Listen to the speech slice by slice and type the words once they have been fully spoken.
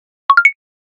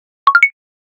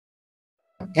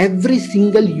Every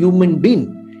single human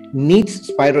being needs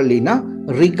spirulina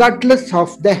regardless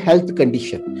of the health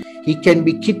condition. It can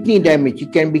be kidney damage,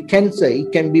 it can be cancer,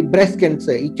 it can be breast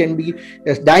cancer, it can be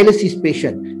a dialysis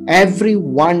patient.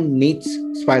 Everyone needs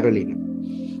spirulina.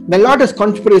 There are a lot of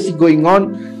conspiracy going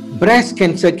on. Breast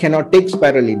cancer cannot take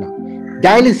spirulina.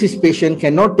 Dialysis patient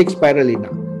cannot take spirulina.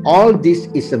 All this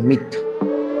is a myth.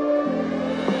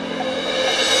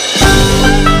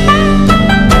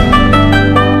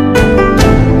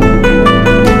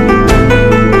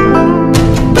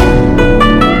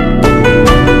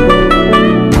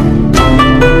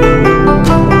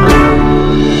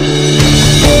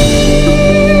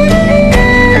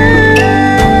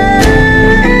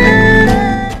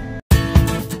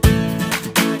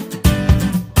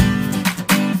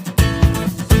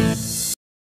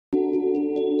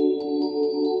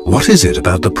 What is it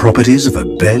about the properties of a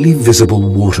barely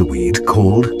visible waterweed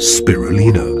called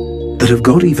spirulina that have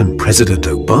got even President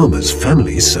Obama's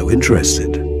family so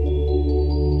interested?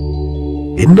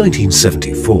 In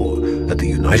 1974, at the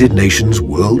United Nations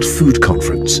World Food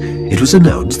Conference, it was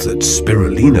announced that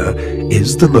spirulina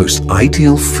is the most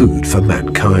ideal food for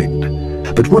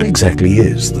mankind. But what exactly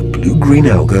is the blue-green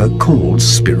alga called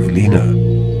spirulina?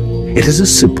 It is a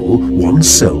simple,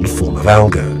 one-celled form of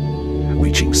alga,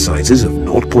 reaching sizes of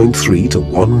 0.3 to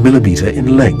 1 millimeter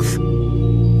in length.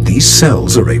 These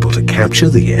cells are able to capture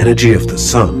the energy of the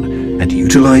sun and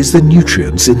utilize the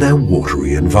nutrients in their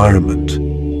watery environment.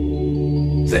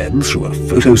 Then, through a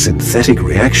photosynthetic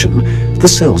reaction, the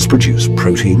cells produce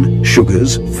protein,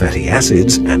 sugars, fatty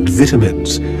acids, and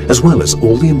vitamins, as well as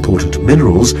all the important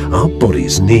minerals our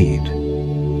bodies need.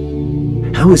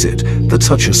 How is it that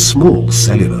such a small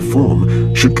cellular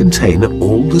form should contain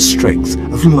all the strength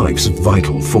of life's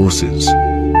vital forces?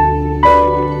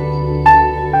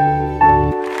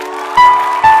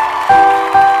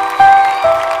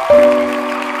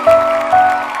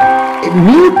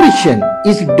 Nutrition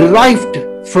is derived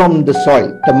from the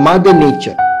soil, the mother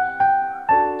nature.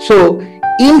 So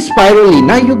in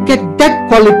spirulina, you get that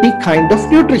quality kind of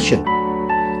nutrition.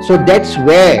 So that's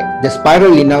where the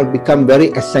spirulina will become very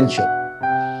essential.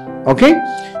 Okay,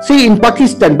 see in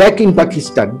Pakistan, back in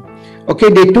Pakistan,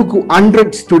 okay, they took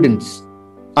 100 students,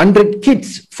 100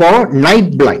 kids for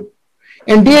night blind,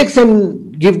 and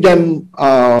DXN give them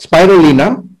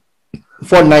spirulina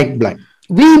for night blind.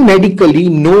 We medically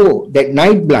know that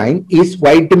night blind is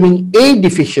vitamin A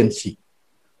deficiency,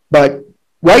 but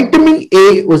vitamin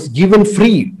A was given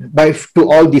free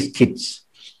to all these kids.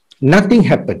 Nothing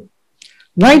happened.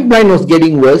 Night blind was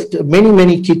getting worse.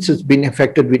 Many kids has been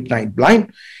affected with night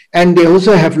blind. And they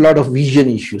also have a lot of vision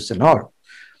issues and all.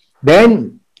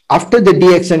 Then, after the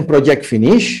DXN project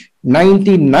finished,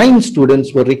 99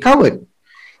 students were recovered.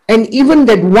 And even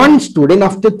that one student,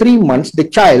 after 3 months, the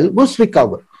child was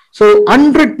recovered. So,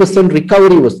 100%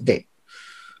 recovery was there.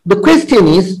 The question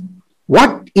is,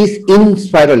 what is in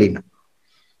spirulina?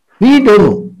 We don't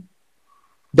know.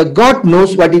 The God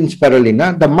knows what is in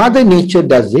spirulina. The Mother Nature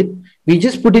does it. We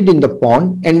just put it in the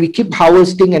pond and we keep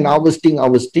harvesting and harvesting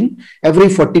every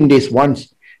 14 days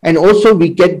once. And also we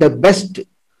get the best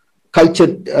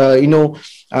cultured,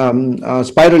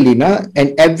 spirulina,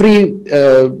 and every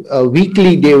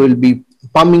weekly they will be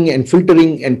pumping and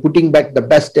filtering and putting back the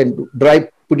best and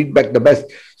put it back the best.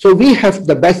 So we have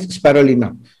the best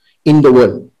spirulina in the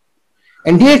world.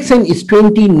 And DXN is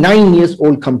 29 years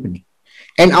old company.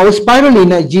 And our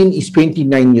spirulina gene is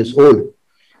 29 years old.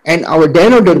 And our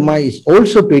Dinoderma is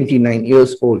also 29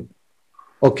 years old.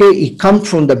 Okay, it comes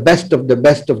from the best of the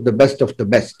best of the best of the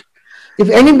best. If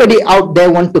anybody out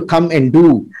there want to come and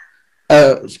do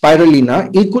spirulina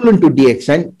equivalent to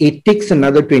DXN, it takes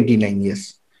another 29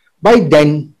 years. By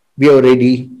then, we are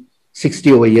already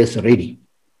 60 over years already.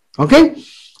 Okay,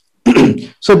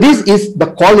 so this is the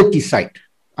quality side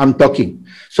I'm talking.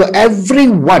 So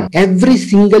every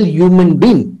single human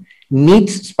being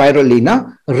needs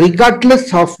spirulina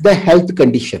regardless of the health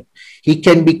condition. It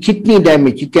can be kidney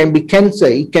damage, it can be cancer,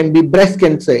 it can be breast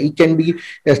cancer, it can be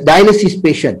a dialysis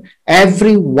patient.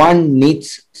 Everyone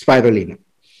needs spirulina.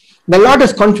 There are a lot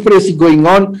of conspiracy going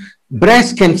on.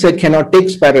 Breast cancer cannot take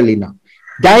spirulina.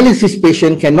 Dialysis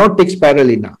patient cannot take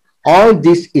spirulina. All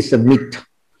this is a myth.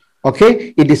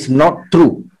 Okay, it is not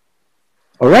true.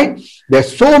 All right, there are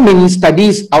so many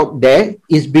studies out there.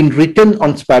 It's been written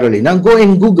on spirulina. Go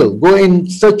and Google, go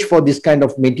and search for this kind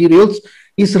of materials.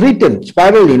 It's written,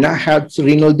 spirulina helps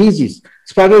renal disease.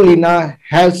 Spirulina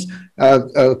has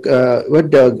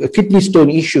kidney stone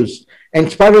issues. And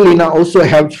spirulina also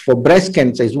helps for breast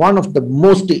cancer. It's one of the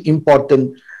most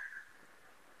important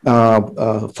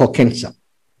for cancer.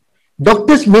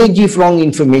 Doctors may give wrong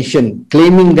information,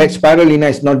 claiming that spirulina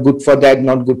is not good for that,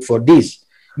 not good for this.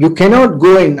 You cannot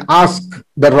go and ask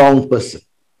the wrong person.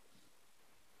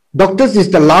 Doctors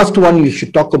is the last one you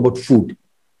should talk about food.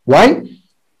 Why?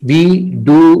 We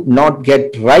do not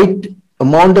get right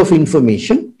amount of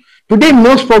information. Today,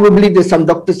 most probably, there's some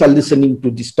doctors are listening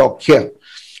to this talk here.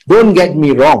 Don't get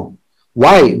me wrong.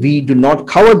 Why? We do not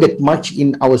cover that much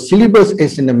in our syllabus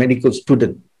as in a medical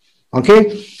student.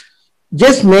 Okay?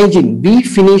 Just imagine, we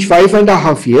finish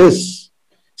 5.5 years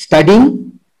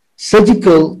studying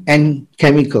surgical and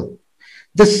chemical.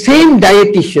 The same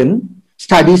dietitian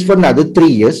studies for another 3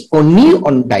 years only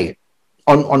on diet,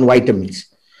 on vitamins.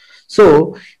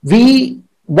 So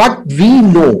what we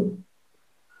know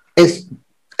is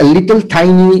a little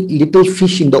tiny little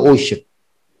fish in the ocean.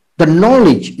 The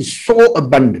knowledge is so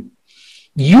abundant.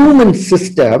 Human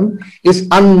system is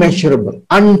unmeasurable,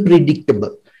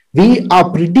 unpredictable. We are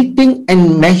predicting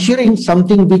and measuring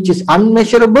something which is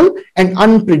unmeasurable and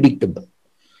unpredictable.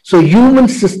 So human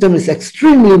system is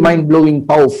extremely mind-blowing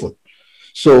powerful.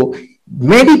 So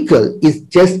medical is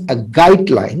just a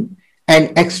guideline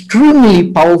and extremely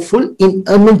powerful in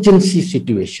emergency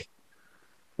situation.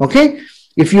 Okay?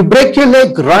 If you break your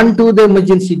leg, run to the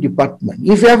emergency department.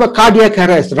 If you have a cardiac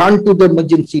arrest, run to the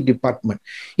emergency department.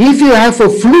 If you have a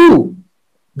flu,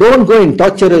 don't go and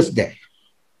torture us there.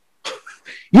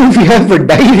 If you have a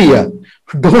diarrhea,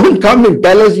 don't come and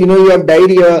tell us, you have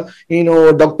diarrhea,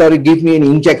 doctor, give me an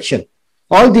injection.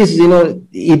 All this,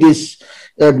 it is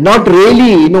not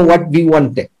really, what we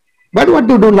want there. But what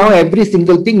to do now, every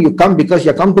single thing you come because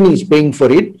your company is paying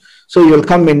for it. So you'll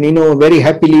come and, very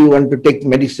happily you want to take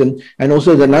medicine. And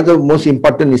also the another most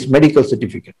important is medical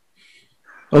certificate.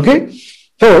 Okay.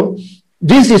 So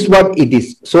this is what it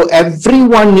is. So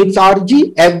everyone needs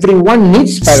RG, everyone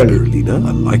needs spirulina. Spirulina,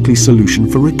 a likely solution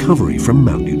for recovery from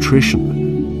malnutrition.